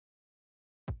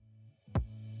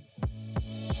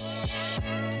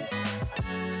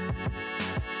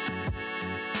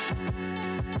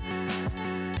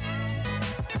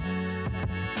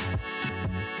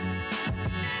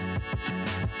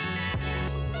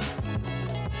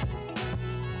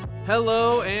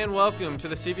Hello and welcome to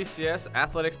the CVCS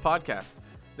Athletics Podcast.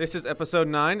 This is episode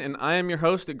 9 and I am your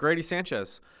host, Grady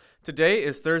Sanchez. Today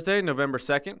is Thursday, November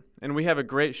 2nd, and we have a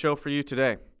great show for you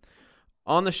today.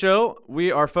 On the show,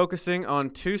 we are focusing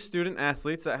on 2 student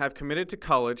athletes that have committed to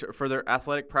college for their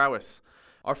athletic prowess.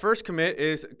 Our first commit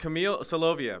is Camille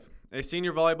Solovjev, a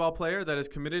senior volleyball player that is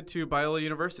committed to Biola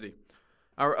University.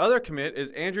 Our other commit is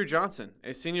Andrew Johnson,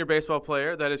 a senior baseball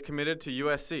player that is committed to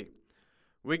USC.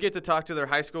 We get to talk to their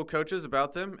high school coaches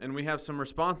about them, and we have some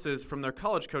responses from their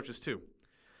college coaches too.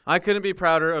 I couldn't be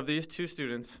prouder of these 2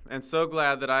 students, and so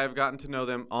glad that I have gotten to know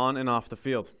them on and off the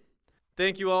field.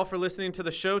 Thank you all for listening to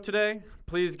the show today.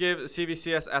 Please give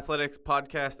CVCS Athletics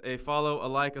Podcast a follow, a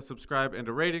like, a subscribe, and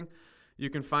a rating.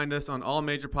 You can find us on all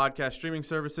major podcast streaming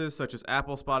services such as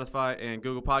Apple, Spotify, and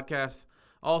Google Podcasts.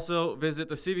 Also, visit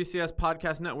the CVCS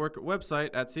Podcast Network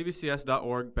website at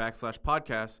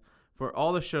cvcs.org/podcast for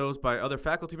all the shows by other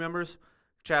faculty members,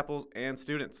 chapels, and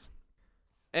students.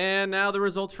 And now the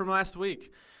results from last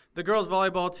week. The girls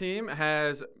volleyball team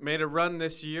has made a run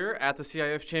this year at the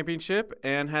CIF Championship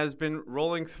and has been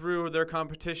rolling through their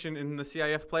competition in the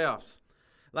CIF playoffs.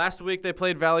 Last week they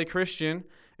played Valley Christian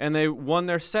and they won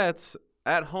their sets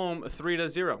at home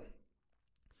 3-0.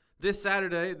 This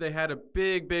Saturday they had a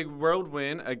big road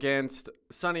win against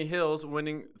Sunny Hills,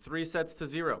 winning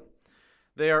 3-0.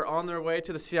 They are on their way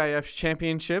to the CIF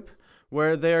Championship,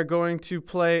 where they are going to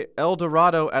play El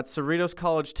Dorado at Cerritos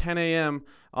College 10 a.m.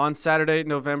 on Saturday,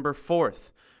 November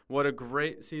 4th. What a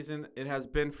great season it has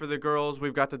been for the girls.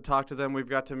 We've got to talk to them. We've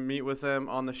got to meet with them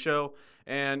on the show,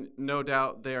 and no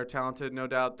doubt they are talented. No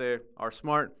doubt they are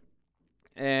smart.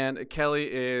 And Kelle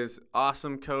is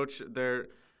awesome coach. They're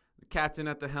captain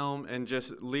at the helm and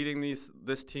just leading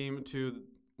this team to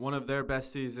one of their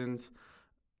best seasons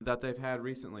that they've had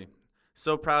recently.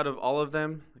 So proud of all of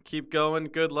them. Keep going.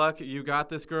 Good luck. You got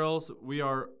this, girls. We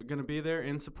are going to be there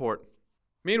in support.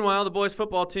 Meanwhile, the boys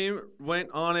football team went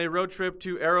on a road trip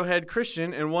to Arrowhead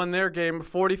Christian and won their game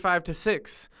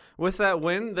 45-6. With that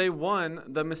win, they won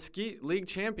the Mesquite League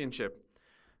Championship.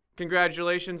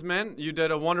 Congratulations, men. You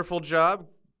did a wonderful job.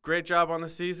 Great job on the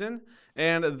season.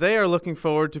 And they are looking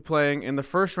forward to playing in the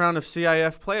first round of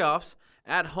CIF playoffs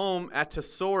at home at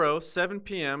Tesoro, 7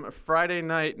 p.m. Friday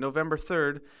night, November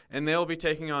 3rd, and they'll be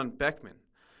taking on Beckman.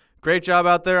 Great job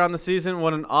out there on the season.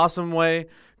 What an awesome way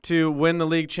to win the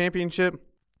league championship.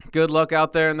 Good luck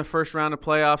out there in the first round of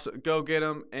playoffs. Go get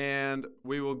them, and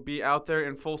we will be out there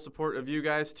in full support of you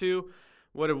guys too.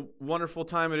 What a wonderful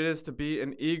time it is to be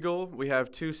an Eagle. We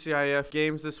have 2 CIF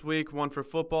games this week, one for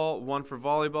football, one for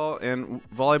volleyball, and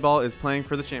volleyball is playing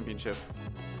for the championship.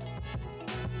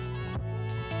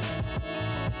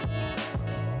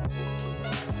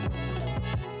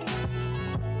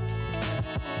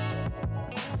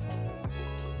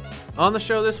 On the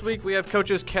show this week, we have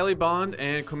coaches Kelle Bond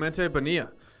and Clemente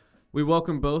Bonilla. We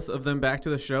welcome both of them back to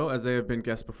the show as they have been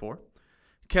guests before.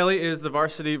 Kelle is the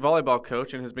varsity volleyball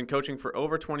coach and has been coaching for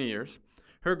over 20 years.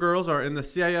 Her girls are in the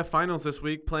CIF finals this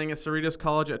week, playing at Cerritos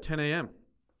College at 10 a.m.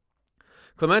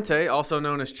 Clemente, also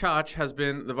known as Chach, has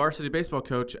been the varsity baseball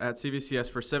coach at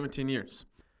CVCS for 17 years.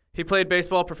 He played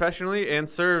baseball professionally and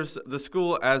serves the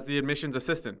school as the admissions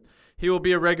assistant. He will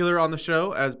be a regular on the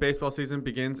show as baseball season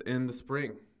begins in the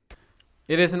spring.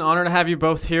 It is an honor to have you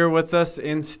both here with us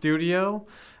in studio.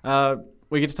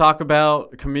 We get to talk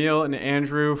about Camille and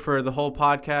Andrew for the whole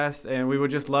podcast, and we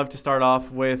would just love to start off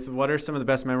with what are some of the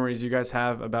best memories you guys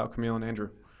have about Camille and Andrew?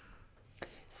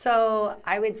 So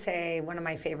I would say one of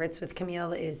my favorites with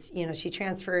Camille is, she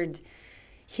transferred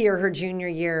here her junior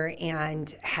year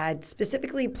and had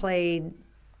specifically played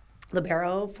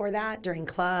libero for that during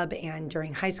club and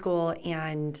during high school,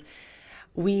 and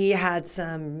we had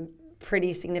some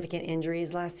pretty significant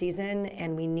injuries last season,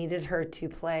 and we needed her to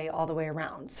play all the way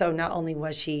around. So not only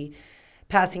was she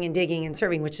passing and digging and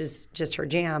serving, which is just her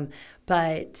jam,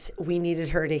 but we needed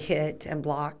her to hit and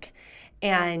block.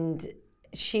 And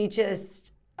she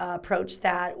just approached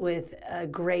that with a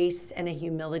grace and a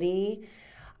humility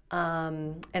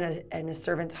and a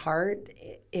servant's heart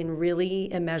in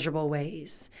really immeasurable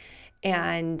ways.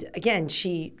 And again,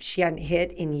 she hadn't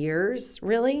hit in years,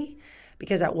 really,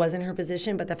 because that wasn't her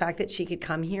position, but the fact that she could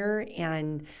come here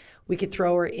and we could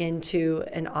throw her into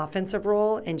an offensive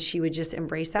role and she would just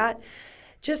embrace that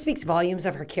just speaks volumes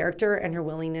of her character and her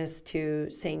willingness to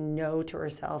say no to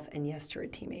herself and yes to her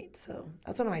teammates. So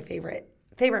that's one of my favorite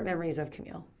memories of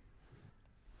Camille.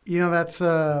 That's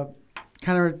kind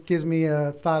of gives me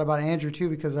a thought about Andrew too,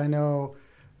 because I know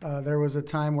there was a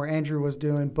time where Andrew was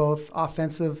doing both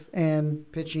offensive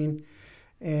and pitching,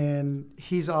 and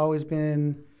he's always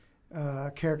been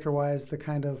character-wise the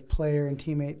kind of player and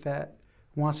teammate that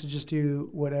wants to just do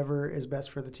whatever is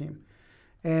best for the team.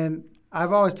 And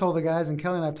I've always told the guys, and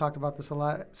Kelly and I have talked about this a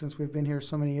lot since we've been here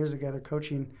so many years together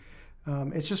coaching,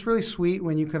 it's just really sweet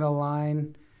when you can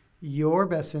align your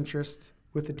best interests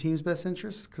with the team's best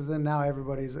interests, because then now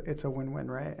it's a win-win,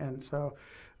 right? And so,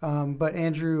 but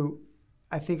Andrew,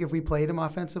 I think if we played him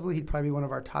offensively, he'd probably be one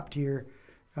of our top-tier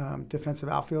defensive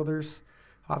outfielders.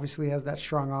 Obviously, he has that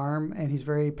strong arm, and he's a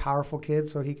very powerful kid,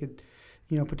 so he could,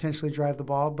 potentially drive the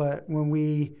ball. But when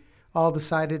we all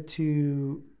decided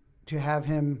to have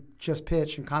him just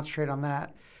pitch and concentrate on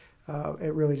that,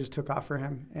 it really just took off for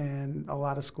him, and a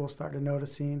lot of schools started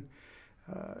noticing.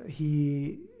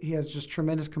 He has just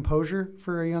tremendous composure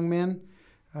for a young man,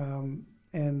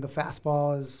 and the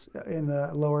fastball is in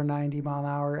the lower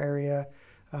 90-mile-an-hour area,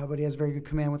 but he has very good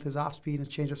command with his off-speed and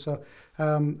his changeup. So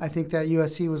I think that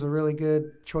USC was a really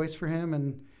good choice for him,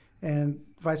 and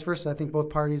vice versa. I think both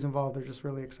parties involved are just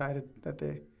really excited that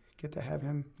they get to have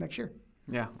him next year.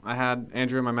 Yeah, I had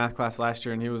Andrew in my math class last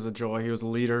year, and he was a joy. He was a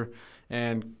leader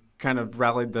and kind of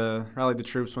rallied the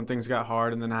troops when things got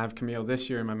hard. And then I have Camille this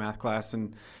year in my math class,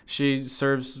 and she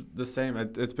serves the same.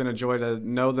 It's been a joy to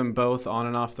know them both on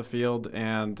and off the field,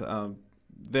 and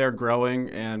they're growing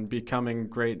and becoming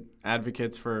great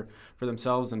advocates for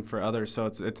themselves and for others. So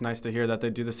it's nice to hear that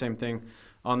they do the same thing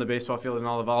on the baseball field and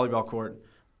on the volleyball court.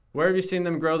 Where have you seen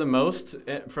them grow the most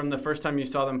from the first time you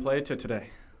saw them play to today?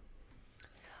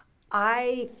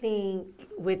 I think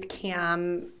with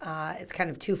Cam, it's kind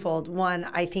of twofold. One,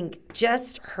 I think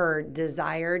just her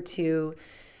desire to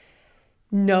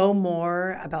know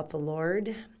more about the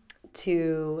Lord,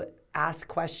 to ask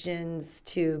questions,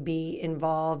 to be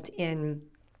involved in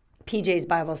PJ's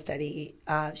Bible study.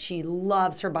 She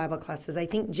loves her Bible classes. I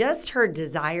think just her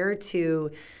desire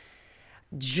to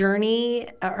journey,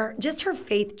 or just her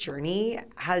faith journey,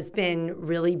 has been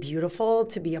really beautiful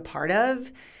to be a part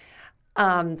of.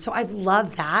 So I've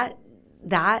loved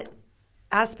that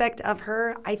aspect of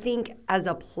her. I think as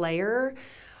a player,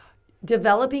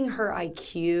 developing her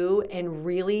IQ and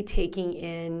really taking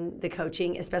in the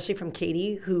coaching, especially from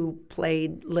Katie, who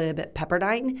played lib at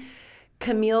Pepperdine,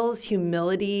 Camille's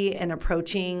humility in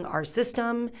approaching our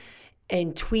system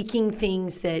and tweaking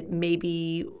things that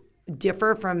maybe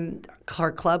differ from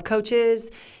our club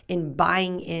coaches, in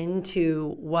buying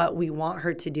into what we want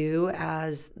her to do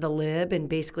as the lib and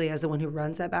basically as the one who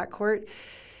runs that backcourt.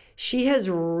 She has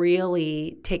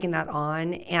really taken that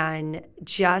on and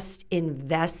just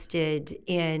invested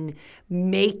in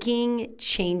making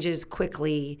changes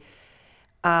quickly,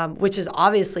 which has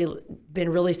obviously been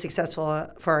really successful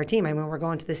for our team. I mean, we're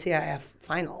going to the CIF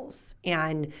finals,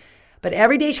 but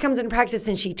every day she comes into practice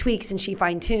and she tweaks and she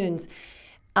fine-tunes.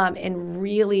 And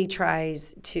really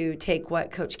tries to take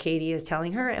what Coach Katie is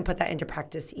telling her and put that into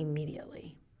practice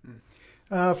immediately.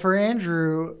 For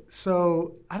Andrew,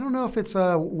 so I don't know if it's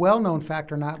a well-known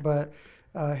fact or not, but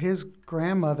his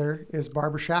grandmother is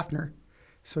Barbara Schaffner.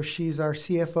 So she's our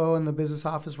CFO in the business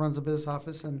office, runs the business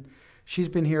office, and she's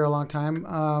been here a long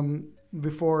time.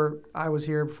 Before I was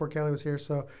here, before Kelly was here,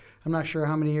 so I'm not sure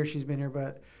how many years she's been here,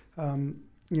 but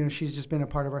she's just been a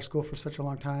part of our school for such a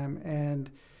long time.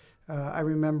 And I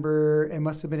remember it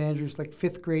must have been Andrew's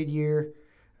fifth grade year.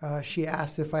 She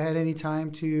asked if I had any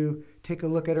time to take a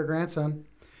look at her grandson.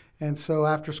 And so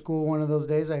after school one of those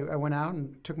days, I went out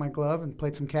and took my glove and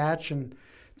played some catch and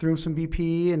threw him some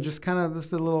BP and just kind of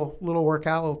just a little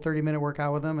workout, a little 30-minute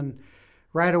workout with him. And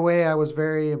right away, I was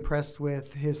very impressed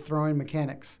with his throwing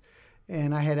mechanics.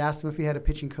 And I had asked him if he had a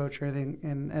pitching coach or anything.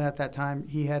 And at that time,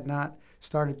 he had not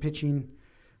started pitching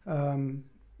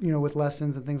with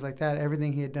lessons and things like that.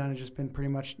 Everything he had done had just been pretty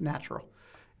much natural.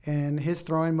 And his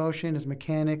throwing motion, his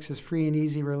mechanics, his free and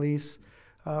easy release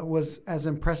was as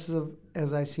impressive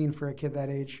as I've seen for a kid that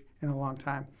age in a long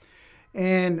time.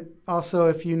 And also,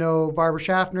 if you know Barbara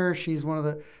Schaffner, she's one of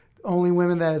the only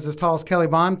women that is as tall as Kelly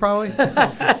Bond, probably.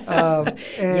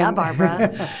 Yeah,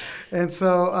 Barbara. And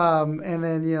so, and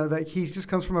then, he just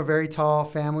comes from a very tall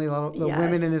family. A lot of the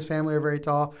women in his family are very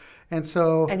tall. And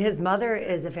so, and his mother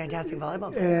is a fantastic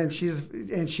volleyball player. And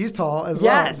she's tall as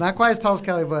well. Not quite as tall as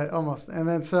Kelly, but almost. And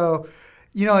then so,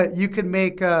 you could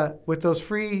make with those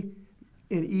free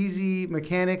and easy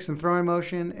mechanics and throwing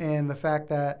motion, and the fact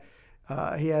that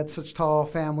he had such tall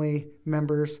family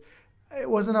members, it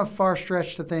wasn't a far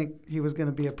stretch to think he was going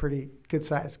to be a pretty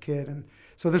good-sized kid. And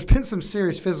so there's been some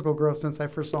serious physical growth since I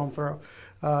first saw him throw.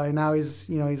 And now he's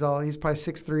probably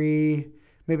 6'3",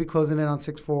 maybe closing in on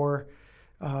 6'4".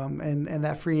 And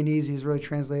that free and easy is really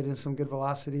translated into some good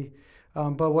velocity.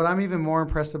 But what I'm even more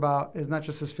impressed about is not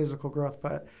just his physical growth,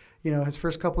 but his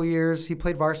first couple years, he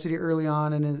played varsity early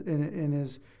on in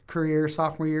his career,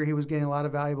 sophomore year, he was getting a lot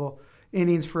of valuable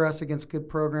innings for us against good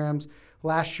programs.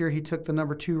 Last year, he took the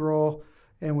number 2 role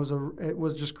and it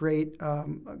was just great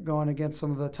going against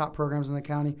some of the top programs in the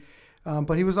county.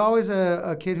 But he was always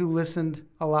a kid who listened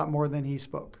a lot more than he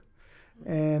spoke.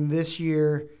 And this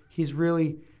year, he's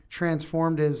really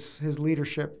transformed his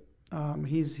leadership.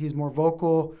 He's more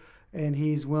vocal, and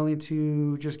he's willing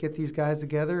to just get these guys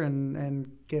together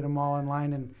and get them all in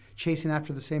line and chasing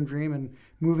after the same dream and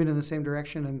moving in the same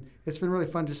direction. And it's been really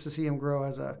fun just to see him grow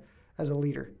as a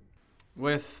leader.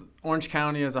 With Orange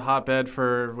County as a hotbed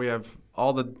we have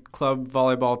all the club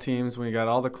volleyball teams, we got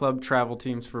all the club travel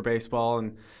teams for baseball,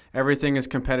 and everything is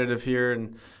competitive here.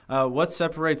 And what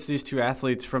separates these 2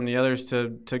 athletes from the others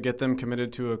to get them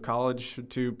committed to a college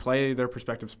to play their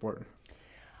respective sport?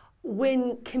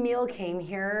 When Camille came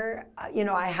here,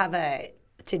 I have a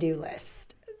to-do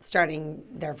list starting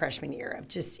their freshman year of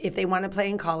just if they want to play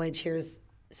in college, here's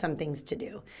some things to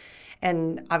do.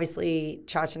 And obviously,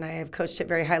 Chach and I have coached at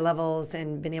very high levels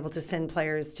and been able to send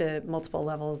players to multiple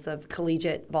levels of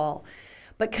collegiate ball.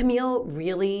 But Camille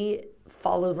really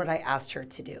followed what I asked her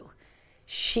to do.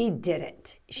 She did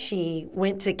it. She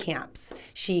went to camps.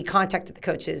 She contacted the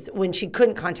coaches. When she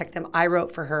couldn't contact them, I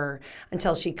wrote for her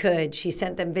until she could. She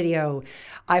sent them video.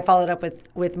 I followed up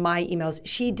with my emails.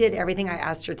 She did everything I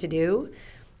asked her to do.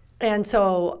 And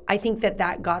so I think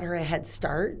that got her a head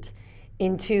start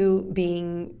into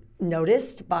being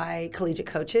noticed by collegiate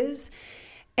coaches.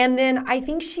 And then I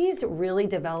think she's really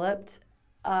developed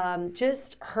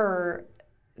just her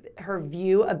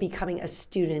view of becoming a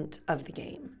student of the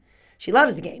game. She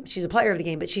loves the game. She's a player of the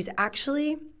game, but she's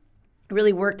actually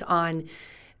really worked on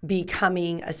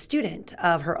becoming a student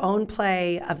of her own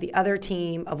play, of the other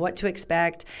team, of what to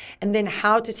expect, and then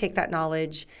how to take that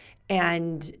knowledge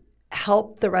and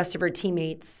help the rest of her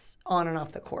teammates on and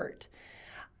off the court.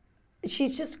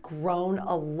 She's just grown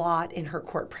a lot in her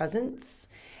court presence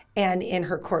and in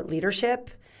her court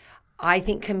leadership. I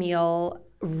think Camille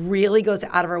really goes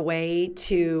out of her way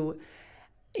to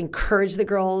encourage the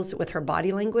girls with her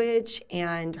body language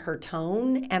and her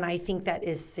tone, and I think that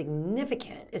is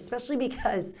significant, especially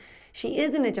because she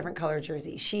is in a different color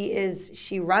jersey.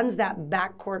 She runs that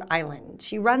backcourt island.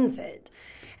 She runs it.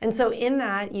 And so in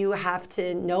that, you have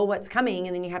to know what's coming,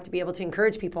 and then you have to be able to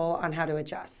encourage people on how to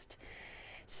adjust.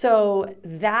 So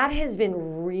that has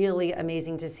been really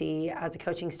amazing to see as a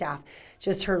coaching staff,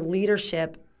 just her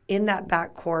leadership in that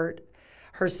backcourt,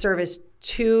 her service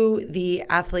to the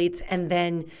athletes, and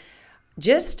then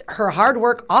just her hard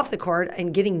work off the court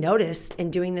and getting noticed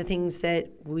and doing the things that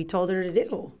we told her to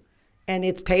do. And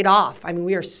it's paid off. I mean,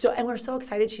 we're so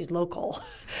excited she's local.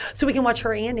 So we can watch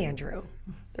her and Andrew.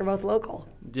 They're both local.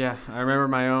 Yeah, I remember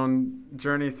my own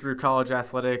journey through college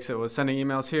athletics. It was sending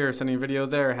emails here, sending video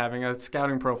there, having a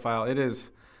scouting profile. It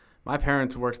is, my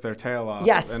parents worked their tail off.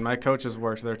 Yes. And my coaches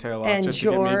worked their tail off and just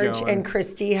to get me George going. And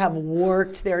Christy have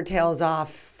worked their tails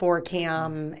off for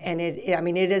Cam. And it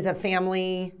is a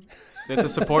family. It's a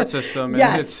support system.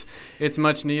 Yes. And it's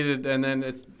much needed. And then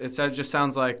it just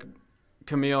sounds like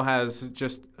Camille has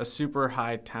just a super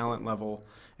high talent level.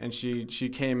 And she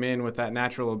came in with that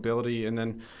natural ability. And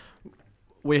then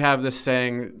we have this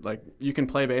saying, like, you can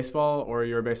play baseball or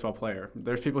you're a baseball player.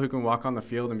 There's people who can walk on the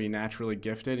field and be naturally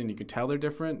gifted, and you can tell they're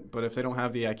different. But if they don't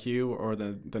have the IQ or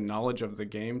the knowledge of the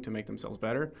game to make themselves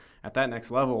better, at that next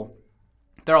level,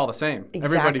 they're all the same.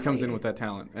 Exactly. Everybody comes in with that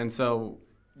talent. And so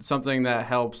something that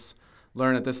helps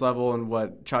learn at this level, and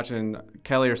what Chach and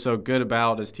Kelle are so good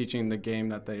about, is teaching the game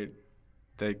that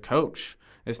they coach.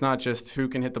 It's not just who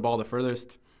can hit the ball the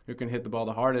furthest, who can hit the ball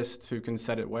the hardest, who can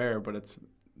set it where, but it's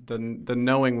the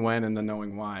knowing when and the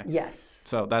knowing why. Yes.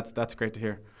 So that's great to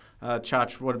hear.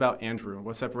 Chach, what about Andrew?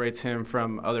 What separates him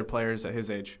from other players at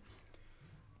his age?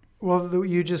 Well,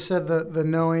 you just said the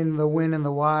knowing, the when and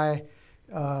the why,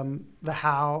 the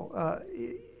how.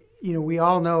 We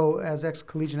all know as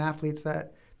ex-collegiate athletes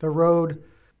that the road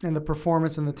and the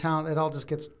performance and the talent, it all just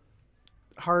gets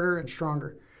harder and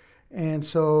stronger. And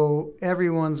so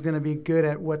everyone's going to be good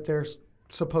at what they're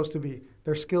supposed to be.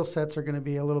 Their skill sets are going to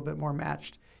be a little bit more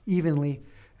matched evenly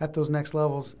at those next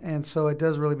levels. And so it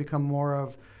does really become more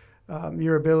of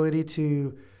your ability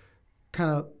to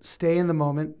kind of stay in the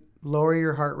moment, lower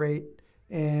your heart rate,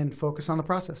 and focus on the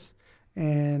process.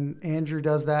 And Andrew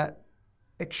does that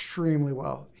extremely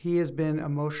well. He has been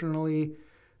emotionally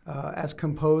as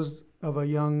composed of a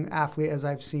young athlete as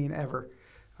I've seen ever.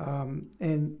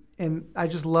 And I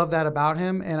just love that about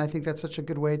him, and I think that's such a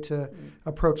good way to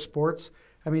approach sports.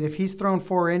 I mean, if he's thrown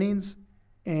 4 innings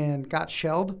and got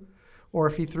shelled, or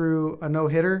if he threw a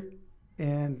no-hitter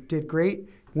and did great,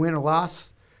 win or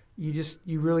loss,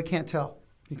 you really can't tell,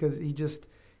 because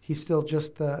he's still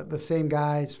just the same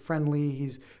guy. He's friendly.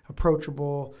 He's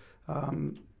approachable.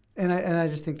 And I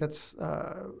just think that's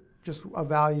just a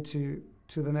value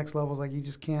to the next levels. Like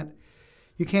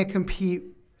you can't compete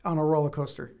on a roller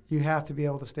coaster. You have to be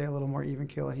able to stay a little more even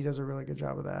keel, and he does a really good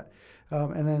job of that.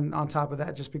 And then on top of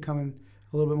that, just becoming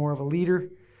a little bit more of a leader.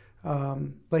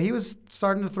 But he was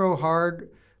starting to throw hard,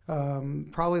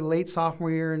 probably late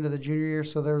sophomore year into the junior year.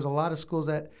 So there was a lot of schools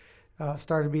that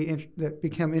that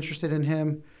became interested in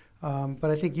him.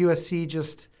 But I think USC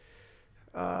just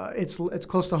it's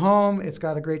close to home. It's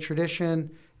got a great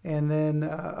tradition. And then,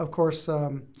 of course,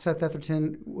 Seth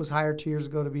Etherton was hired 2 years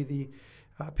ago to be the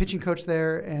pitching coach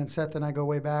there. And Seth and I go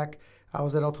way back. I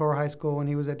was at El Toro High School, and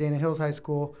he was at Dana Hills High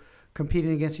School,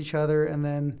 competing against each other. And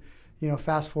then,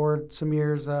 fast forward some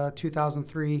years,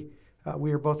 2003,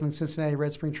 we were both in Cincinnati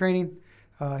Red Spring training.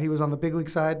 He was on the big league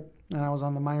side, and I was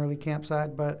on the minor league camp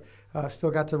side, but still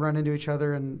got to run into each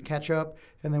other and catch up.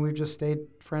 And then we've just stayed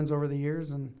friends over the years.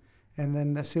 And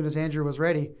then as soon as Andrew was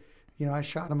ready, I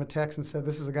shot him a text and said,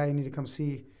 "This is a guy you need to come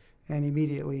see." And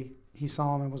immediately he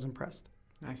saw him and was impressed.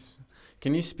 Nice.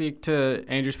 Can you speak to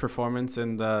Andrew's performance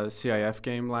in the CIF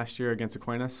game last year against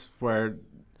Aquinas, where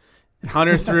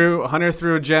Hunter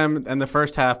threw a gem in the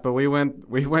first half, but we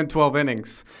went 12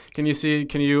 innings. Can you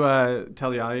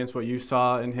tell the audience what you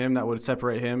saw in him that would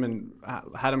separate him and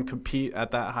had him compete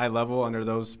at that high level under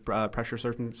those pressure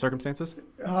circumstances?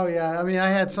 Oh yeah, I mean, I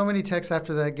had so many texts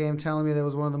after that game telling me that it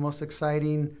was one of the most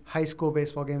exciting high school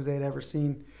baseball games they had ever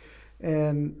seen.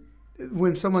 And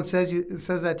when someone says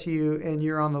that to you and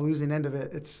you're on the losing end of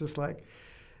it, it's just like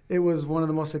it was one of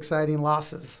the most exciting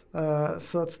losses.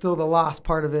 So it's still the loss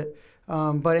part of it.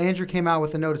 But Andrew came out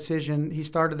with a no decision. He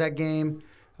started that game,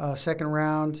 second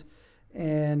round,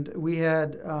 and we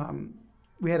had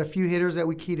a few hitters that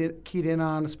we keyed in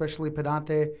on, especially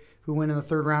Pedante, who went in the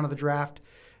third round of the draft.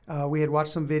 We had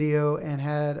watched some video and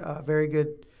had very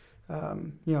good,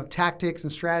 tactics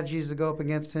and strategies to go up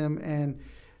against him. And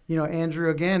Andrew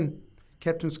again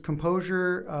kept his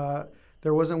composure.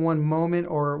 There wasn't one moment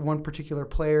or one particular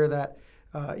player that,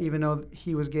 even though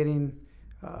he was getting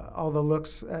all the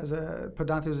looks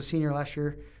Pedante was a senior last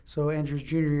year, so Andrew's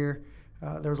junior year.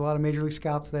 There was a lot of major league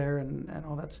scouts there and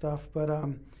all that stuff, but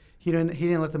he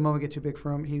didn't let the moment get too big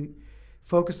for him. He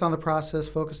focused on the process,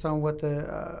 focused on what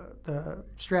the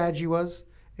strategy was,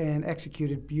 and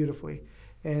executed beautifully.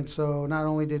 And so not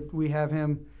only did we have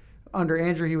him under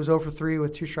Andrew, he was 0 for 3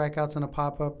 with 2 strikeouts and a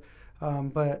pop-up.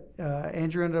 But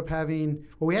Andrew ended up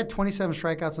we had 27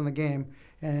 strikeouts in the game,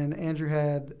 and Andrew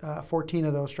had 14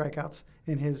 of those strikeouts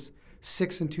in his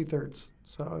 6 2/3.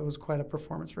 So it was quite a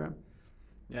performance for him.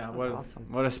 Yeah, That's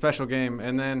awesome. What a special game.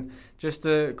 And then just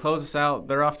to close us out,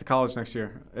 they're off to college next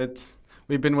year.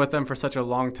 We've been with them for such a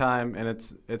long time, and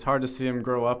it's hard to see them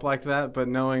grow up like that. But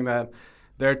knowing that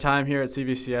their time here at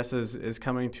CVCS is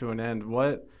coming to an end,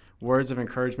 what words of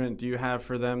encouragement do you have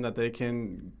for them that they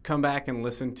can come back and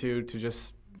listen to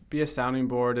just be a sounding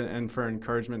board and for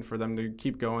encouragement for them to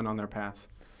keep going on their path?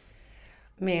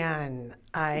 Man,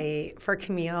 for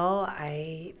Camille,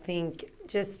 I think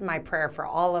just my prayer for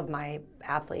all of my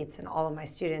athletes and all of my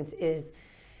students is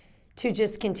to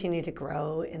just continue to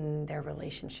grow in their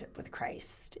relationship with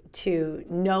Christ, to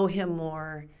know him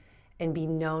more and be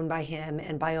known by him.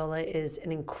 And Biola is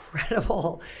an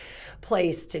incredible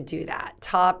place to do that.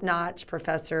 Top-notch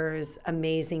professors,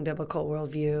 amazing biblical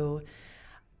worldview.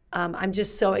 I'm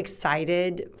just so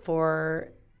excited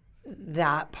for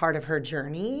that part of her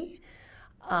journey.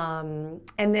 And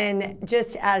then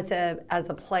just as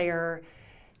a player,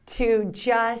 to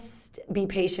just be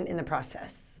patient in the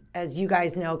process. As you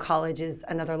guys know, college is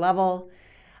another level.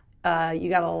 You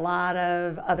got a lot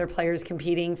of other players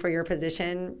competing for your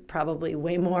position, probably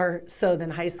way more so than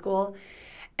high school.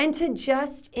 And to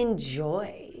just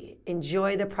enjoy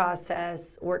the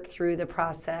process, work through the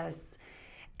process,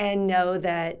 and know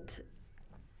that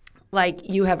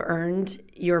you have earned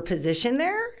your position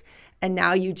there, and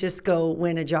now you just go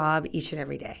win a job each and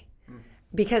every day.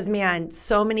 Because, man,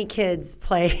 so many kids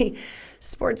play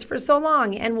sports for so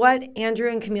long. And what Andrew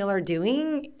and Camille are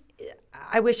doing,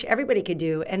 I wish everybody could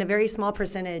do, and a very small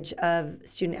percentage of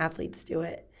student athletes do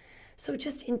it. So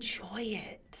just enjoy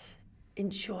it,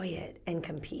 and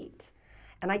compete.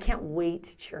 And I can't wait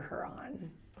to cheer her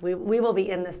on. We will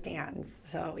be in the stands.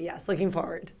 So, yes, looking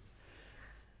forward.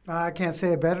 I can't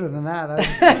say it better than that.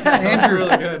 Andrew,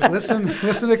 really good.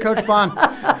 Listen to Coach Bond.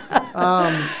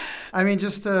 I mean,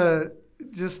 just to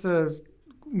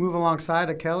move alongside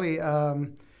of Kelle,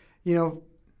 enjoy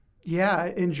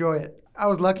it. I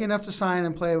was lucky enough to sign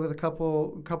and play with a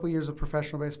couple years of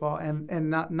professional baseball, and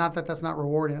not that that's not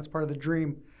rewarding. That's part of the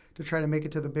dream to try to make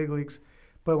it to the big leagues.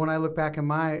 But when I look back in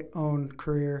my own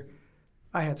career,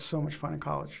 I had so much fun in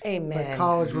college. Amen. Like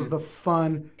college was the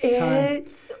fun time.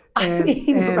 Right.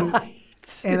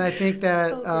 And I think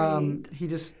that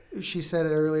So she said it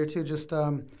earlier too, just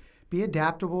be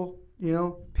adaptable,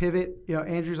 pivot.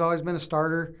 Andrew's always been a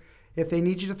starter. If they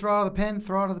need you to throw out of the pen,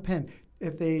 throw out of the pen.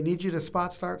 If they need you to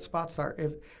spot start.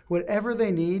 If whatever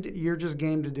they need, you're just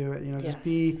game to do it. Just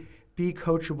be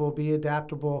coachable, be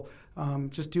adaptable,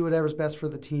 just do whatever's best for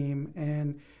the team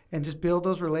and just build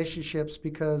those relationships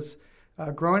because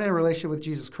growing in a relationship with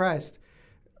Jesus Christ,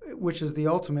 which is the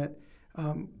ultimate,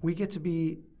 we get to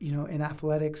be, in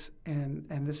athletics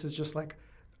and this is just like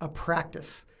a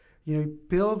practice.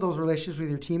 Build those relationships with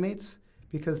your teammates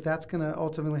because that's going to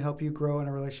ultimately help you grow in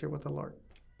a relationship with the Lord.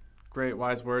 Great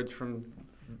wise words from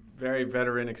very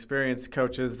veteran, experienced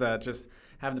coaches that just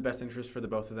have the best interest for the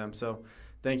both of them. So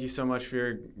thank you so much for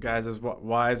your guys'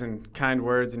 wise and kind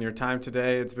words and your time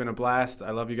today. It's been a blast.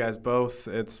 I love you guys both.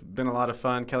 It's been a lot of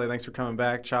fun. Kelly, thanks for coming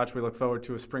back. Chach, we look forward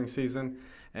to a spring season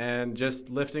and just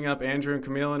lifting up Andrew and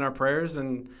Camille in our prayers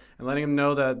and letting them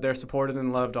know that they're supported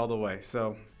and loved all the way.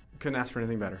 So couldn't ask for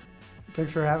anything better.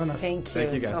 Thanks for having us. Thank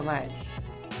you guys so much.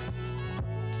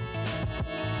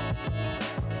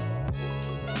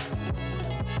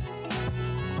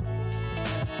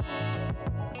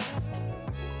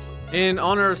 In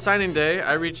honor of signing day,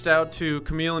 I reached out to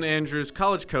Camille and Andrew's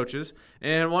college coaches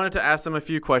and wanted to ask them a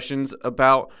few questions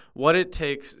about what it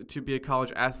takes to be a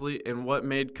college athlete and what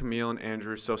made Camille and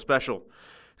Andrew so special.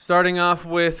 Starting off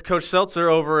with Coach Seltzer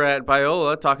over at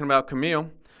Biola talking about Camille.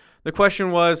 The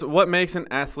question was, what makes an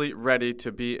athlete ready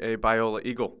to be a Biola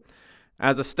Eagle?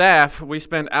 As a staff, we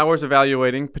spend hours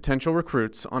evaluating potential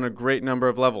recruits on a great number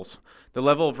of levels. The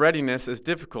level of readiness is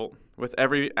difficult with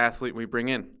every athlete we bring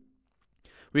in.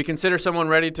 We consider someone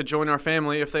ready to join our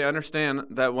family if they understand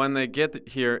that when they get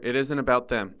here, it isn't about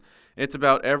them. It's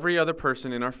about every other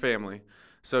person in our family.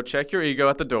 So check your ego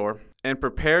at the door and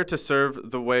prepare to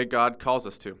serve the way God calls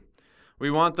us to.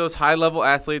 We want those high-level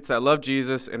athletes that love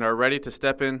Jesus and are ready to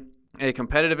step in a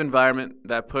competitive environment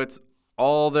that puts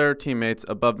all their teammates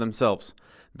above themselves.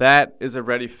 That is a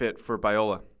ready fit for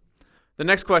Biola. The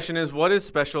next question is, what is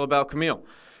special about Camille?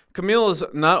 Camille is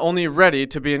not only ready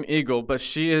to be an Eagle, but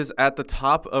she is at the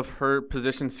top of her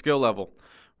position skill level.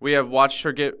 We have watched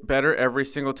her get better every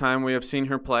single time we have seen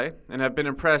her play and have been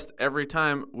impressed every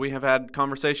time we have had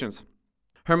conversations.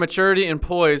 Her maturity and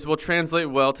poise will translate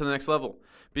well to the next level.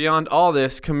 Beyond all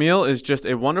this, Camille is just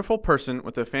a wonderful person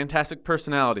with a fantastic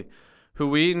personality who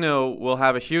we know will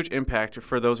have a huge impact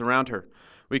for those around her.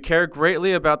 We care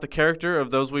greatly about the character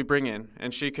of those we bring in,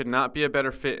 and she could not be a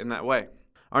better fit in that way.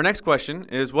 Our next question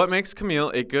is, what makes Camille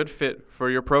a good fit for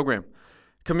your program?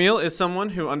 Camille is someone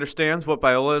who understands what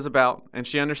Biola is about, and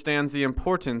she understands the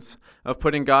importance of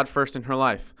putting God first in her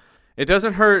life. It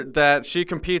doesn't hurt that she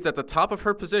competes at the top of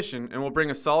her position and will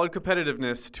bring a solid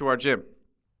competitiveness to our gym.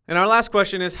 And our last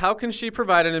question is, how can she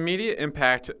provide an immediate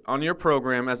impact on your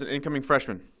program as an incoming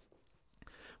freshman?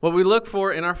 What we look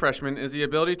for in our freshmen is the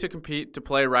ability to compete to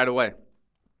play right away.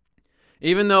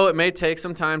 Even though it may take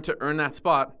some time to earn that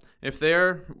spot, if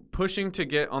they're pushing to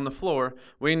get on the floor,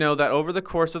 we know that over the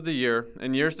course of the year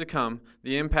and years to come,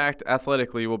 the impact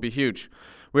athletically will be huge.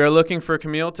 We are looking for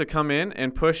Camille to come in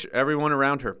and push everyone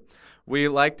around her. We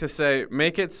like to say,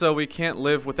 make it so we can't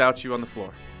live without you on the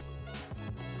floor.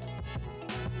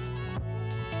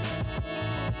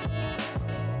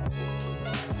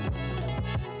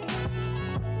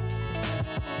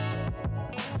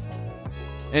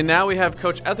 And now we have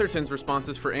Coach Etherton's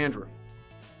responses for Andrew.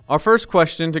 Our first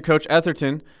question to Coach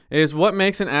Etherton is, what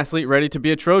makes an athlete ready to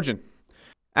be a Trojan?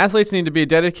 Athletes need to be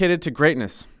dedicated to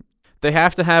greatness. They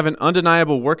have to have an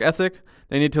undeniable work ethic.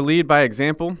 They need to lead by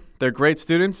example. They're great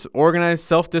students, organize,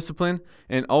 self-discipline,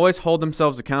 and always hold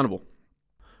themselves accountable.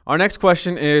 Our next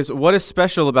question is, what is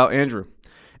special about Andrew?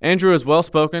 Andrew is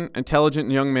well-spoken,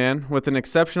 intelligent young man with an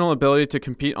exceptional ability to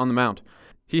compete on the mound.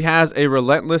 He has a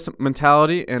relentless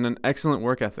mentality and an excellent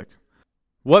work ethic.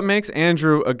 What makes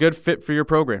Andrew a good fit for your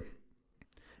program?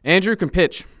 Andrew can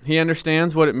pitch. He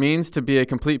understands what it means to be a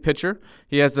complete pitcher.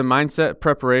 He has the mindset,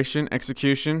 preparation,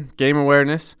 execution, game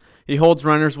awareness. He holds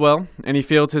runners well, and he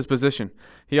fields his position.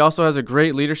 He also has a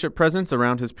great leadership presence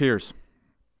around his peers.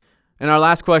 And our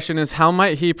last question is, how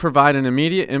might he provide an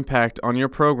immediate impact on your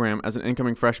program as an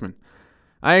incoming freshman?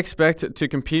 I expect to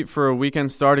compete for a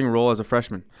weekend starting role as a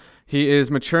freshman. He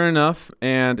is mature enough,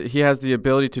 and he has the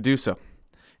ability to do so.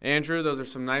 Andrew, those are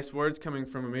some nice words coming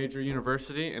from a major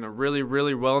university and a really,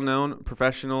 really well-known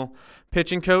professional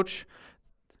pitching coach.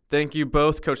 Thank you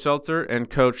both, Coach Seltzer and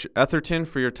Coach Etherton,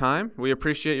 for your time. We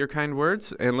appreciate your kind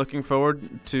words and looking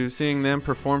forward to seeing them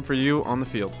perform for you on the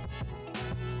field.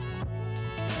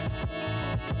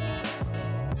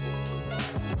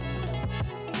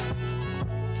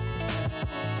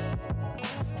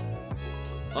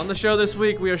 On the show this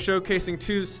week, we are showcasing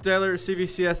two stellar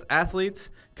CVCS athletes,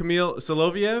 Camille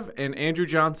Solovjev and Andrew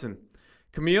Johnson.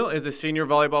 Camille is a senior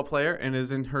volleyball player and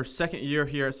is in her second year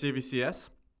here at CVCS.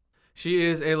 She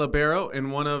is a libero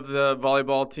and one of the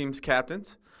volleyball team's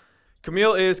captains.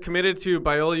 Camille is committed to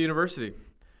Biola University.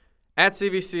 At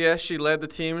CVCS, she led the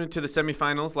team to the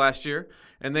semifinals last year,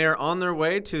 and they are on their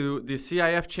way to the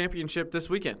CIF championship this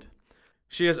weekend.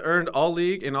 She has earned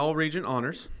all-league and all-region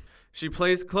honors. She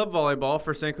plays club volleyball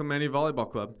for San Clemente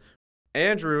Volleyball Club.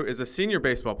 Andrew is a senior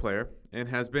baseball player and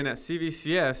has been at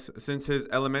CVCS since his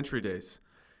elementary days.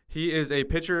 He is a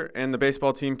pitcher and the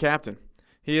baseball team captain.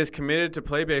 He is committed to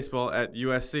play baseball at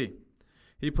USC.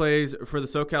 He plays for the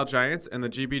SoCal Giants and the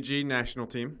GBG national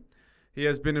team. He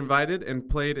has been invited and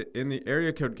played in the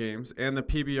area code games and the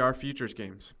PBR Futures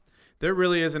games. There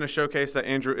really isn't a showcase that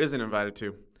Andrew isn't invited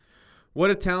to. What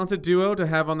a talented duo to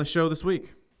have on the show this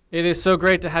week. It is so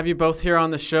great to have you both here on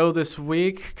the show this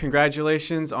week.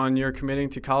 Congratulations on your committing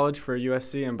to college for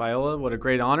USC and Biola. What a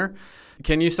great honor.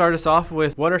 Can you start us off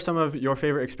with what are some of your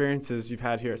favorite experiences you've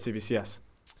had here at CVCS?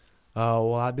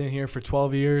 Well, I've been here for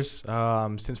 12 years,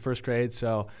 since first grade,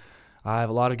 so I have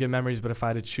a lot of good memories, but if I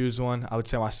had to choose one, I would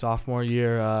say my sophomore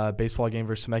year, baseball game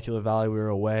versus Temecula Valley, we were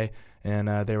away, and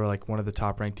they were like one of the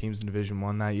top-ranked teams in Division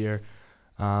I that year.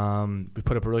 We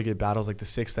put up a really good battles, like the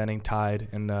sixth inning tied,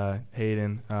 and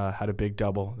Hayden had a big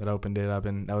double that opened it up,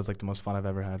 and that was like the most fun I've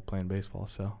ever had playing baseball.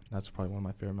 So that's probably one of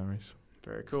my favorite memories.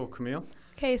 Very cool. Camille?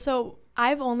 Okay, so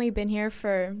I've only been here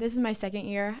this is my second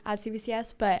year at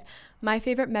CVCS, but my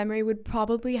favorite memory would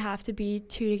probably have to be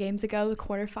 2 games ago, the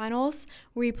quarterfinals.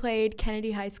 We played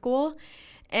Kennedy High School,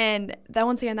 and that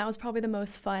was probably the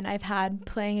most fun I've had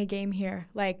playing a game here.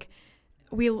 Like,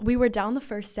 we were down the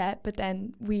first set, but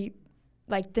then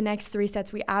the next 3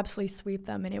 sets, we absolutely sweep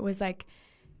them. And it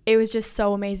was just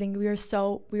so amazing. We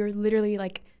were literally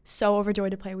like so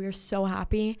overjoyed to play. We were so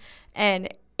happy.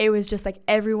 And it was just like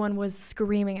everyone was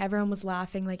screaming. Everyone was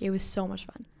laughing. Like, it was so much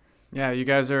fun. Yeah, you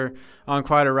guys are on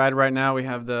quite a ride right now. We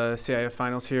have the CIF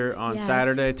finals here on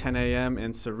Saturday, 10 a.m.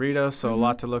 in Cerritos. So a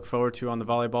lot to look forward to on the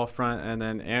volleyball front. And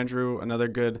then Andrew, another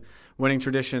good winning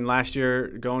tradition last year,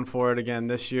 going for it again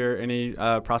this year. Any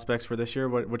prospects for this year?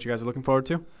 What you guys are looking forward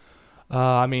to?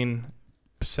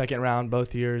 Second round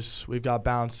both years we've got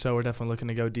bounced, so we're definitely looking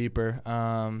to go deeper.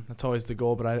 That's always the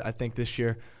goal, but I think this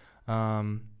year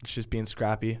it's just being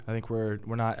scrappy. I think we're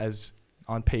not as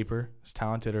on paper as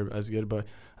talented or as good, but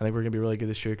I think we're gonna be really good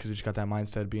this year because we just got that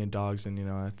mindset of being dogs, and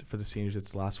for the seniors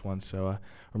it's the last one, so we're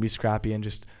gonna be scrappy and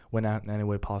just win out in any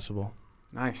way possible.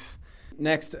 Nice.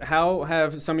 Next, how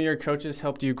have some of your coaches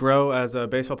helped you grow as a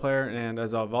baseball player and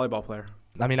as a volleyball player?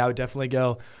 I would definitely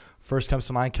go. First comes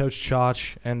to mind Coach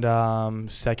Chach,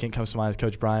 and second comes to mind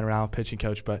Coach Brian Rao, pitching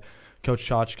coach. But Coach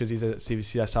Chach, because he's at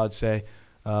CVCS, I would say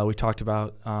we talked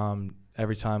about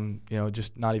every time,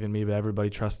 just not even me, but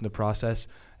everybody trusting the process.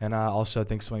 And also I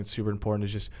think something that's super important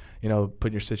is just,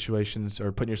 putting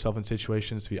yourself in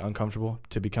situations to be uncomfortable,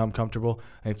 to become comfortable.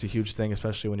 I think it's a huge thing,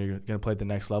 especially when you're going to play at the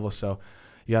next level. So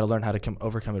you got to learn how to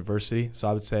overcome adversity. So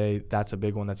I would say that's a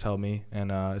big one that's helped me,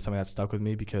 and it's something that's stuck with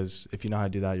me, because if you know how to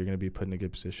do that, you're going to be put in a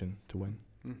good position to win.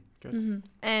 Good. Mm-hmm.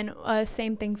 And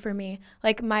same thing for me.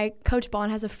 Like, my Coach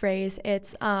Bond has a phrase.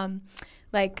 It's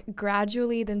like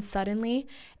gradually then suddenly.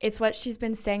 It's what she's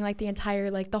been saying like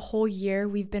the whole year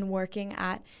we've been working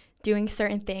at doing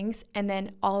certain things, and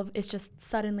then it's just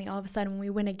suddenly all of a sudden when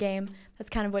we win a game. That's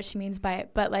kind of what she means by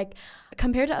it. But like,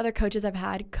 compared to other coaches I've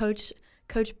had, Coach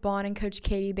Bond and Coach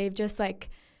Katie,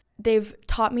 they've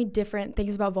taught me different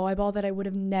things about volleyball that I would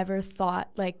have never thought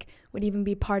would even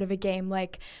be part of a game,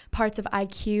 like parts of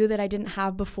IQ that I didn't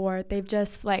have before.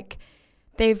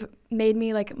 They've made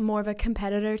me more of a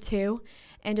competitor too,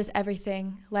 and just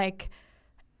everything.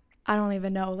 I don't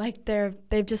even know.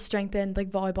 They've just strengthened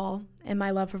volleyball and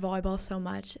my love for volleyball so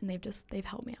much, and they've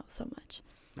helped me out so much.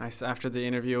 Nice. After the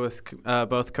interview with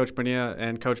both Coach Bonilla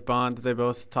and Coach Bond, they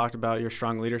both talked about your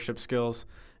strong leadership skills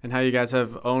and how you guys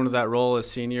have owned that role as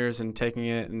seniors and taking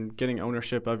it and getting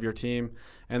ownership of your team.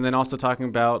 And then also talking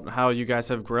about how you guys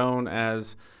have grown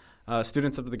as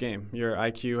students of the game. Your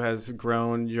IQ has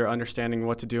grown, your understanding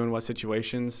what to do in what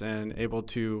situations, and able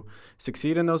to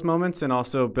succeed in those moments and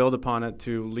also build upon it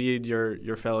to lead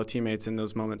your fellow teammates in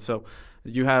those moments. So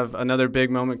you have another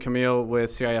big moment, Camille,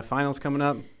 with CIF finals coming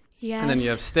up. Yes. And then you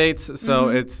have states, so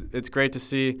it's great to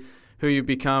see who you've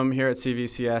become here at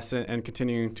CVCS and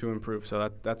continuing to improve. So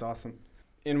that's awesome.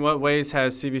 In what ways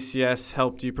has CVCS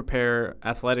helped you prepare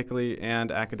athletically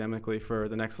and academically for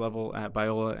the next level at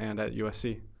Biola and at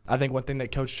USC? I think one thing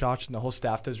that Coach Chach and the whole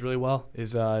staff does really well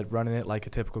is running it like a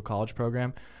typical college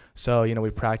program. So, we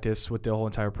practice with the whole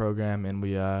entire program, and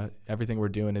we everything we're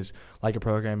doing is like a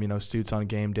program, suits on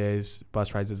game days,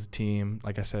 bus rides as a team.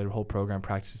 Like I said, the whole program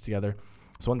practices together.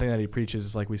 So one thing that he preaches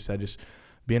is, like we said, just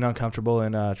being uncomfortable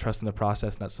and trusting the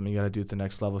process, and that's something you got to do at the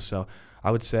next level. So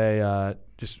I would say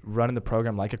just running the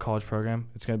program like a college program.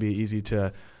 It's going to be easy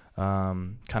to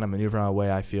kind of maneuver my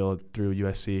way, I feel, through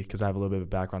USC because I have a little bit of a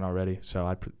background already. So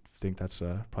I think that's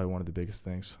probably one of the biggest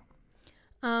things.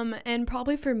 And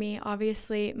probably for me,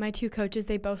 obviously, my two coaches,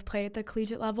 they both played at the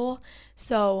collegiate level.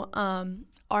 So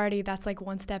already that's like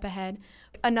one step ahead.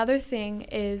 Another thing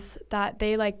is that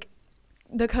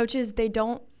the coaches, they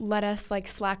don't let us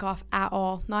slack off at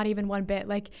all, not even one bit.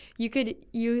 You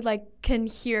can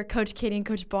hear Coach Katie and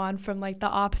Coach Bond from the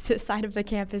opposite side of the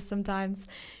campus sometimes,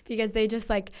 because they just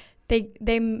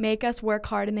they make us work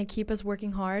hard and they keep us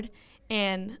working hard,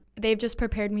 and they've just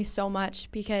prepared me so much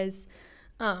because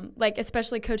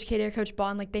especially Coach Katie or Coach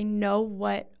Bond, they know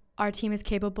what our team is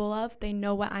capable of, they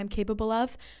know what I'm capable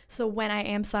of. So when I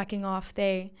am slacking off,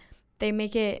 they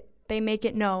make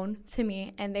it known to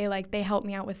me, and they help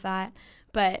me out with that.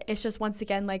 But it's just, once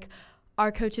again,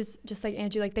 our coaches, just like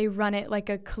Andrew, they run it like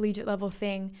a collegiate level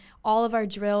thing. All of our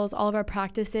drills, all of our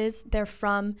practices, they're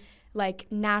from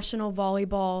national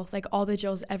volleyball, all the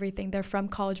drills, everything, they're from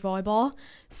college volleyball.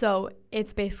 So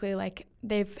it's basically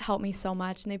they've helped me so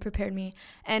much, and they prepared me.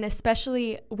 And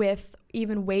especially with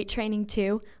even weight training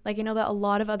too. I know that a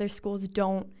lot of other schools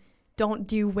don't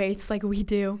do weights like we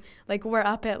do. We're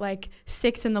up at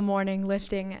 6 a.m.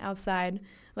 lifting outside.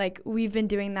 We've been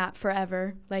doing that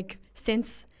forever.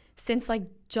 Since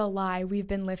July we've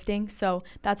been lifting. So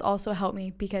that's also helped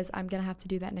me because I'm going to have to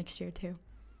do that next year too.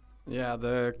 Yeah,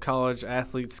 the college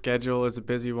athlete schedule is a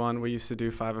busy one. We used to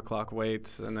do 5 o'clock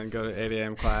weights and then go to 8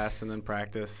 a.m. class and then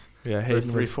practice for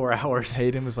 3-4 hours.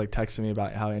 Hayden was texting me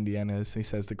about how Indiana is. He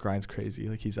says the grind's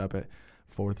crazy. He's up at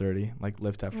 4:30,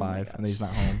 lift at 5, and then he's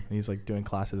not home. And he's doing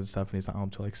classes and stuff, and he's not home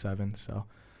till 7. So,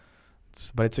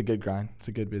 but it's a good grind. It's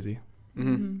a good busy.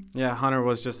 Mm-hmm. Mm-hmm. Yeah, Hunter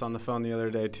was just on the phone the other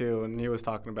day too, and he was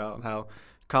talking about how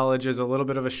college is a little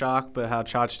bit of a shock, but how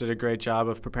Chach did a great job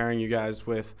of preparing you guys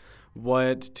with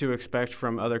what to expect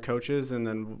from other coaches, and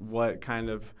then what kind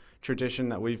of tradition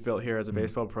that we've built here as a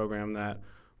baseball program that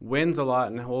wins a lot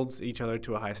and holds each other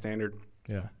to a high standard.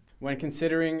 Yeah. When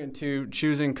considering to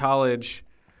choosing college,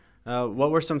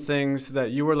 what were some things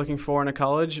that you were looking for in a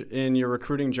college in your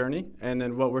recruiting journey? And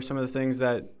then what were some of the things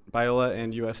that Biola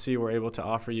and USC were able to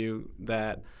offer you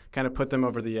that kind of put them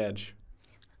over the edge?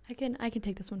 I can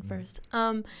take this one first.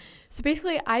 So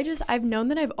basically, I've known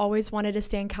that I've always wanted to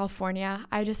stay in California.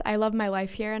 I love my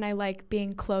life here, and I like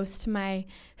being close to my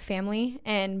family.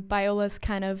 And Biola's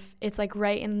it's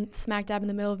right in smack dab in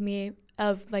the middle of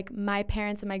my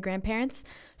parents and my grandparents.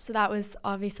 So that was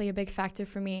obviously a big factor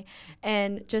for me.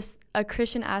 And just a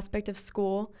Christian aspect of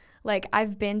school.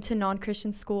 I've been to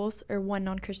non-Christian schools, or one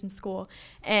non-Christian school,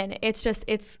 and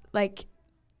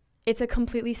it's a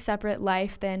completely separate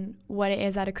life than what it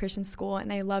is at a Christian school.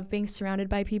 And I love being surrounded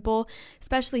by people,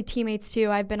 especially teammates too.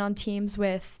 I've been on teams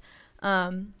with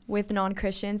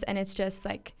non-Christians, and it's just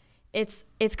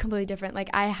it's completely different.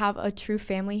 I have a true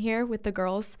family here with the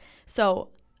girls. So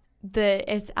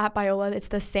it's at Biola, it's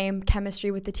the same chemistry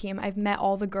with the team. I've met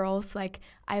all the girls.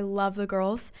 I love the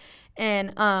girls.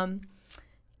 And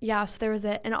so there was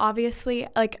it. And obviously,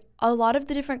 a lot of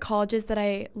the different colleges that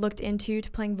I looked into to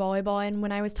playing volleyball, and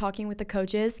when I was talking with the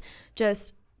coaches,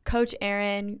 just Coach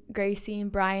Aaron, Gracie,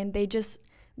 and Brian,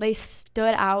 they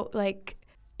stood out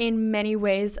in many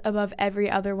ways above every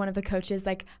other one of the coaches.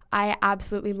 I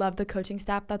absolutely love the coaching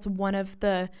staff. That's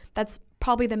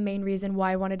probably the main reason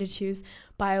why I wanted to choose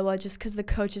Biola, just because the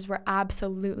coaches were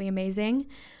absolutely amazing.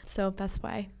 So that's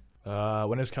why.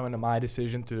 When it was coming to my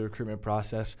decision through the recruitment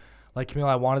process, Camille,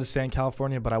 I wanted to stay in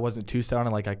California, but I wasn't too set on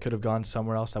it. I could have gone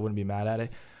somewhere else. I wouldn't be mad at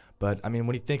it. But, I mean,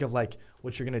 when you think of,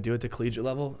 what you're going to do at the collegiate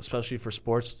level, especially for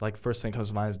sports, first thing comes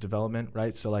to mind is development,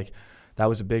 right? So, that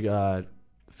was a big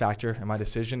factor in my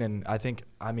decision. And I think,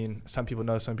 some people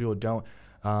know, some people don't.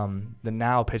 The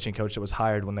now pitching coach that was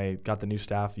hired when they got the new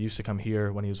staff used to come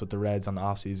here when he was with the Reds on the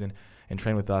off season and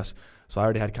train with us. So I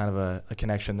already had kind of a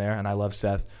connection there, and I love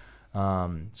Seth.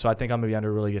 So I think I'm going to be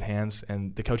under really good hands.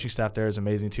 And the coaching staff there is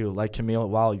amazing too. Like Camille,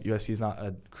 while USC is not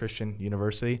a Christian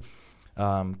university,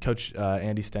 Coach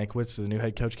Andy Stankiewicz is a new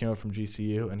head coach, came over from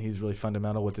GCU, and he's really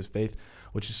fundamental with his faith,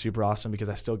 which is super awesome because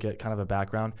I still get kind of a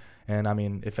background. And,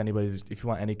 if you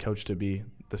want any coach to be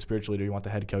the spiritual leader, you want the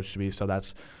head coach to be. So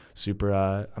that's super.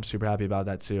 I'm super happy about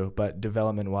that too. But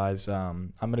development-wise,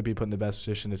 I'm going to be put in the best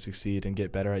position to succeed and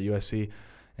get better at USC.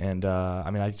 And,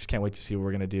 I just can't wait to see what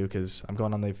we're going to do because I'm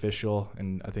going on the official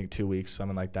in, I think, 2 weeks,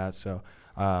 something like that. So,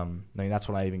 that's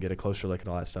when I even get a closer look at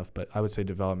all that stuff. But I would say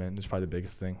development is probably the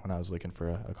biggest thing when I was looking for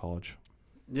a college.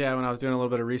 Yeah, when I was doing a little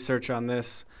bit of research on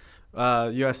this,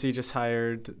 USC just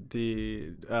hired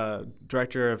the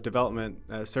director of development,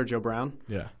 Sergio Brown.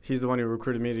 Yeah. He's the one who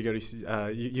recruited me to go to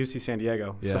UC San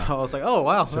Diego. Yeah. So I was like, oh,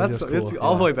 wow, Sergio's cool. it's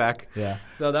all the way back. Yeah.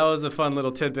 So that was a fun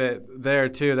little tidbit there,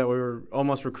 too, that we were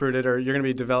almost recruited, or you're going to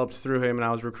be developed through him, and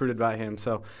I was recruited by him.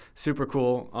 So super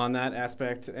cool on that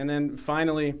aspect. And then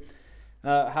finally,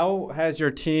 how has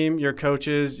your team, your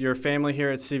coaches, your family here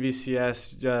at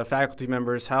CVCS, faculty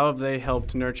members, how have they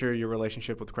helped nurture your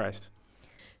relationship with Christ?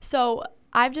 So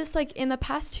I've just in the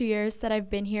past 2 years that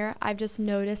I've been here, I've just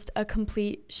noticed a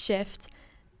complete shift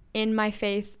in my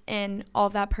faith and all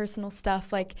of that personal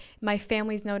stuff. My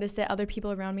family's noticed it, other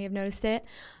people around me have noticed it.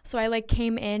 So I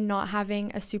came in not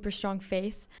having a super strong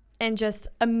faith, and just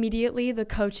immediately the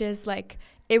coaches,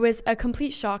 it was a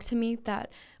complete shock to me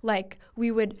that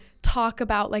we would talk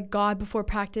about God before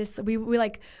practice. We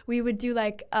would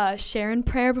do share in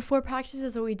prayer before practice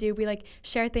is what we do. We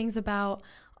share things about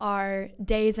our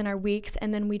days and our weeks,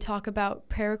 and then we talk about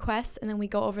prayer requests, and then we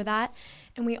go over that.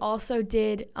 And we also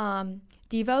did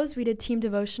devos. We did team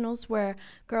devotionals where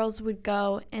girls would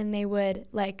go and they would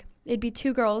it'd be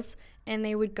 2 girls and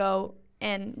they would go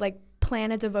and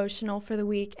plan a devotional for the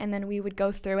week, and then we would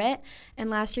go through it. And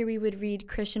last year we would read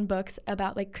Christian books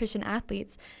about Christian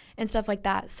athletes and stuff like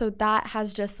that. So that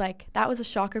has just that was a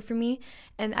shocker for me,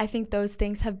 and I think those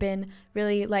things have been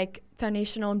really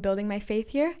foundational in building my faith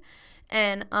here.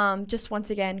 And just once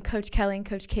again, Coach Kelle and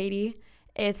Coach Katie,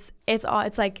 it's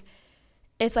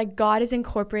God is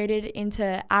incorporated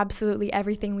into absolutely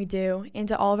everything we do,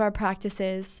 into all of our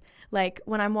practices.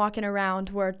 When I'm walking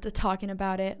around, we're talking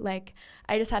about it.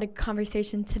 I just had a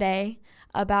conversation today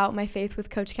about my faith with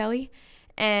Coach Kelle,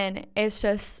 and it's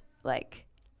just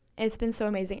it's been so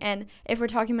amazing. And if we're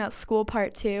talking about school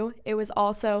part 2, it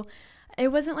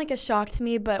wasn't a shock to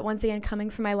me, but once again, coming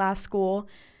from my last school,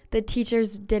 the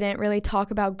teachers didn't really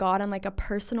talk about God on a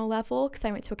personal level because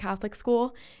I went to a Catholic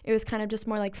school. It was kind of just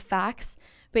more facts.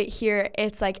 But here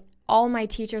it's all my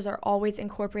teachers are always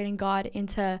incorporating God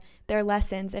into their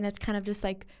lessons, and it's kind of just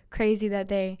crazy that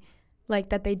they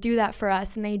do that for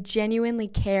us, and they genuinely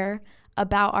care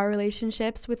about our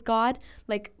relationships with God.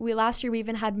 Last year we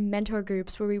even had mentor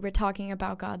groups where we were talking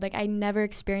about God. I never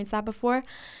experienced that before.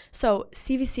 So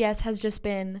CVCS has just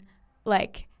been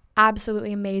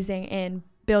absolutely amazing in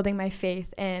building my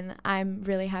faith, and I'm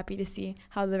really happy to see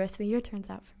how the rest of the year turns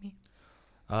out for me.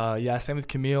 Same with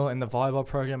Camille and the volleyball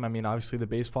program. Obviously the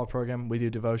baseball program, we do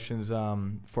devotions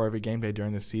for every game day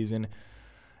during the season.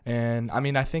 And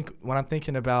I think when I'm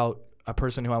thinking about a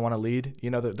person who I want to lead,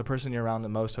 the person you're around the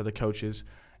most are the coaches,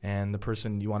 and the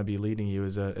person you want to be leading you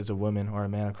is a woman or a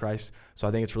man of Christ. So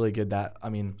I think it's really good that,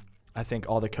 I think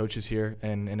all the coaches here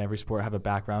and in every sport have a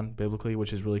background biblically,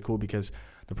 which is really cool because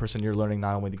the person you're learning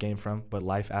not only the game from, but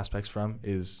life aspects from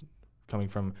is coming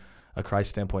from a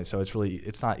Christ standpoint. So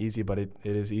it's not easy, but it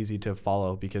is easy to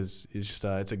follow because it's just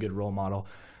it's a good role model.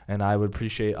 And I would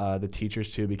appreciate the teachers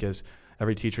too, because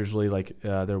every teacher is really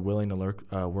they're willing to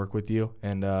work with you,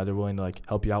 and they're willing to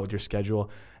help you out with your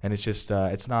schedule. And it's just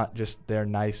it's not just their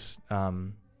nice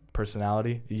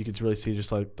personality. You can really see just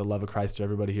the love of Christ to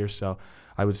everybody here. So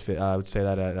I would say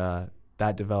that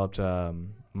that developed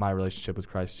my relationship with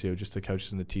Christ too, just the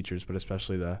coaches and the teachers, but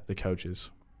especially the coaches.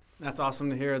 That's awesome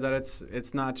to hear that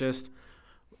it's not just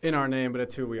in our name, but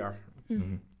it's who we are.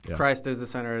 Mm-hmm. Yeah. Christ is the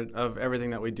center of everything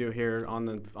that we do here on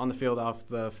the field, off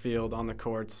the field, on the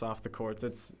courts, off the courts.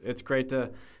 It's great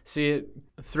to see it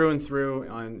through and through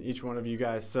on each one of you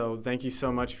guys. So thank you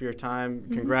so much for your time.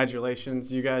 Mm-hmm.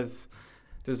 Congratulations. You guys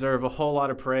deserve a whole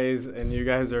lot of praise, and you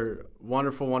guys are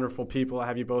wonderful, wonderful people. I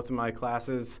have you both in my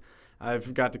classes.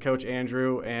 I've got to coach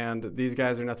Andrew, and these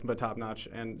guys are nothing but top-notch,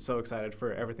 and so excited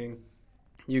for everything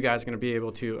you guys are going to be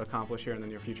able to accomplish here in the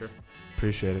near future.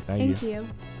 Appreciate it. Thank you.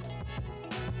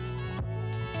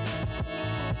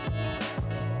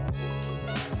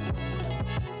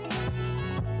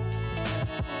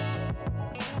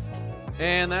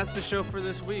 And that's the show for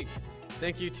this week.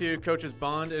 Thank you to Coaches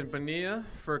Bond and Bonilla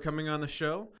for coming on the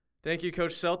show. Thank you,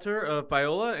 Coach Selter of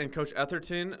Biola and Coach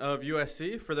Etherton of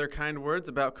USC for their kind words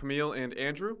about Camille and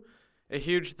Andrew. A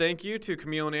huge thank you to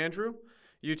Camille and Andrew.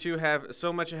 You two have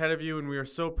so much ahead of you, and we are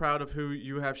so proud of who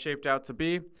you have shaped out to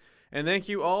be. And thank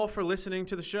you all for listening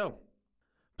to the show.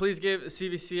 Please give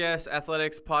CVCS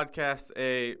Athletics Podcast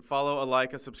a follow, a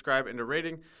like, a subscribe, and a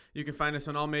rating. You can find us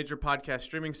on all major podcast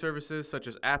streaming services such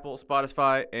as Apple,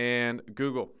 Spotify, and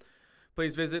Google.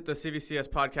 Please visit the CVCS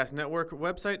Podcast Network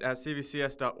website at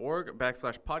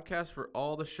cvcs.org/podcast for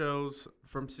all the shows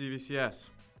from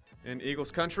CVCS. In Eagles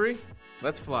country,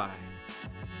 let's fly.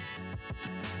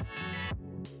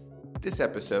 This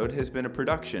episode has been a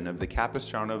production of the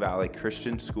Capistrano Valley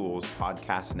Christian Schools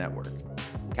Podcast Network.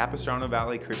 Capistrano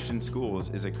Valley Christian Schools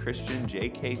is a Christian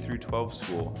JK-12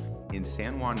 school in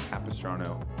San Juan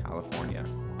Capistrano, California.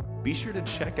 Be sure to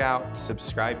check out,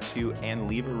 subscribe to, and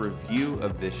leave a review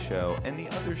of this show and the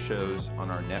other shows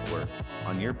on our network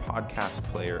on your podcast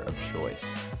player of choice.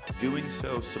 Doing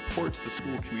so supports the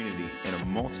school community in a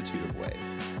multitude of ways.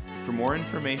 For more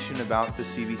information about the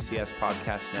CVCS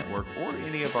Podcast Network or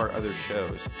any of our other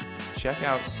shows, check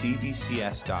out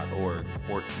cvcs.org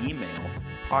or email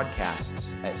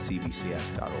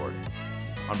podcasts@cvcs.org.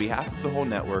 On behalf of the whole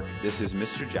network, this is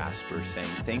Mr. Jasper saying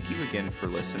thank you again for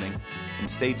listening and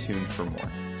stay tuned for more.